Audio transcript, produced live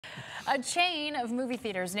A chain of movie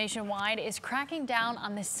theaters nationwide is cracking down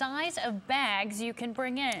on the size of bags you can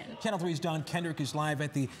bring in. Channel 3's Don Kendrick is live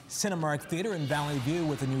at the Cinemark Theater in Valley View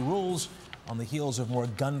with the new rules on the heels of more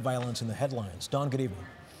gun violence in the headlines. Don, good evening.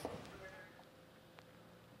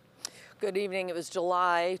 Good evening. It was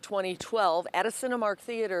July 2012 at a Cinemark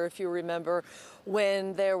theater, if you remember,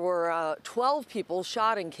 when there were 12 people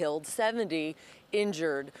shot and killed, 70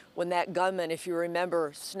 injured, when that gunman, if you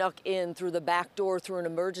remember, snuck in through the back door through an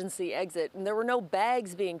emergency exit. And there were no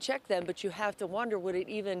bags being checked then, but you have to wonder, would it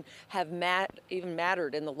even have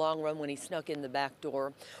mattered in the long run when he snuck in the back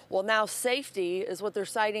door? Well, now safety is what they're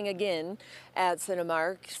citing again at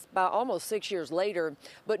Cinemark, about almost 6 years later.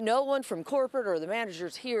 But no one from corporate or the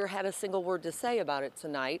managers here had a single word to say about it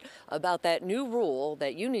tonight, about that new rule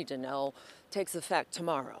that you need to know takes effect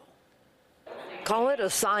tomorrow. Call it a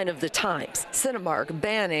sign of the times. Cinemark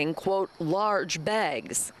banning, quote, large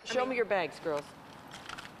bags. Show me your bags, girls.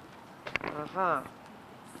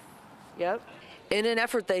 Yep. In an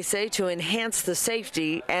effort, they say, to enhance the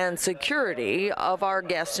safety and security of our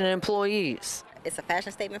guests and employees. It's a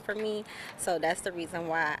fashion statement for me, so that's the reason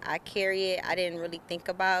why I carry it. I didn't really think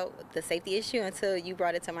about the safety issue until you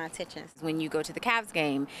brought it to my attention. When you go to the Cavs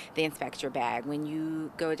game, they inspect your bag. When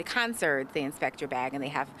you go to concerts, they inspect your bag, and they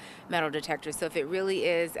have metal detectors. So if it really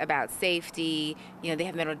is about safety, you know, they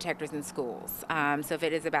have metal detectors in schools. So if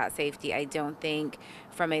it is about safety, I don't think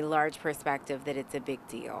from a large perspective that it's a big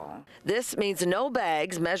deal. This means no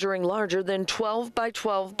bags measuring larger than 12 by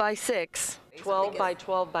 12 by 6. 12 by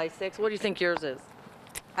 12 by 6. What do you think yours is?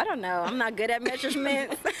 I don't know. I'm not good at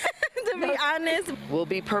measurements, to be honest. Will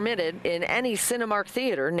be permitted in any Cinemark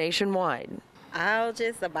theater nationwide. I'll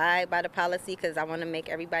just abide by the policy because I want to make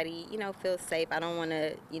everybody, feel safe. I don't want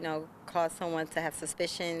to, cause someone to have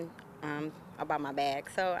suspicion about my bag.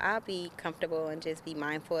 So I'll be comfortable and just be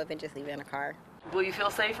mindful of it and just leave it in the car. Will you feel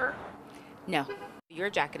safer? No. Your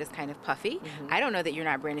jacket is kind of puffy. I don't know that you're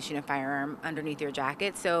not brandishing a firearm underneath your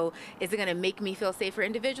jacket, so is it going to make me feel safer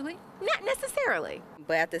individually? Not necessarily.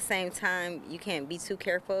 But at the same time, you can't be too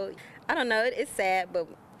careful. I don't know, it's sad, but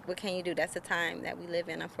what can you do? That's the time that we live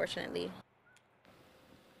in, unfortunately.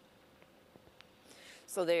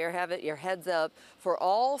 So there you have it, your heads up. For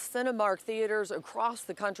all Cinemark theaters across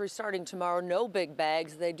the country starting tomorrow, no big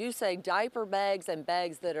bags. They do say diaper bags and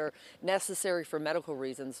bags that are necessary for medical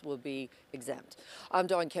reasons will be exempt. I'm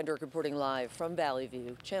Dawn Kendrick reporting live from Valley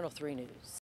View, Channel 3 News.